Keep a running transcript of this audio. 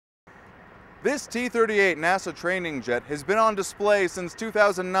This T-38 NASA training jet has been on display since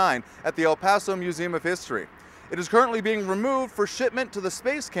 2009 at the El Paso Museum of History. It is currently being removed for shipment to the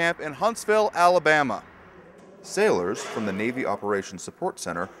space camp in Huntsville, Alabama. Sailors from the Navy Operations Support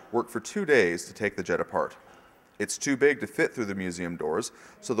Center worked for 2 days to take the jet apart. It's too big to fit through the museum doors,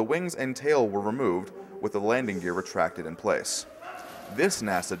 so the wings and tail were removed with the landing gear retracted in place. This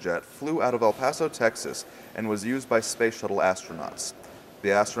NASA jet flew out of El Paso, Texas, and was used by space shuttle astronauts. The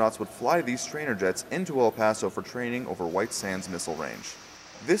astronauts would fly these trainer jets into El Paso for training over White Sands Missile Range.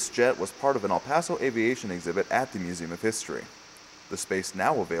 This jet was part of an El Paso aviation exhibit at the Museum of History. The space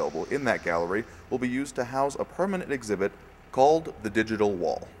now available in that gallery will be used to house a permanent exhibit called the Digital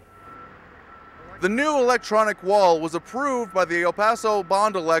Wall. The new electronic wall was approved by the El Paso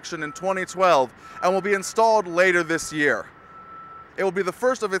bond election in 2012 and will be installed later this year. It will be the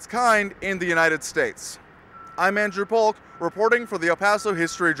first of its kind in the United States. I'm Polk, reporting for the El Paso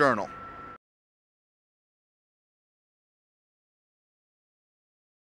History Journal.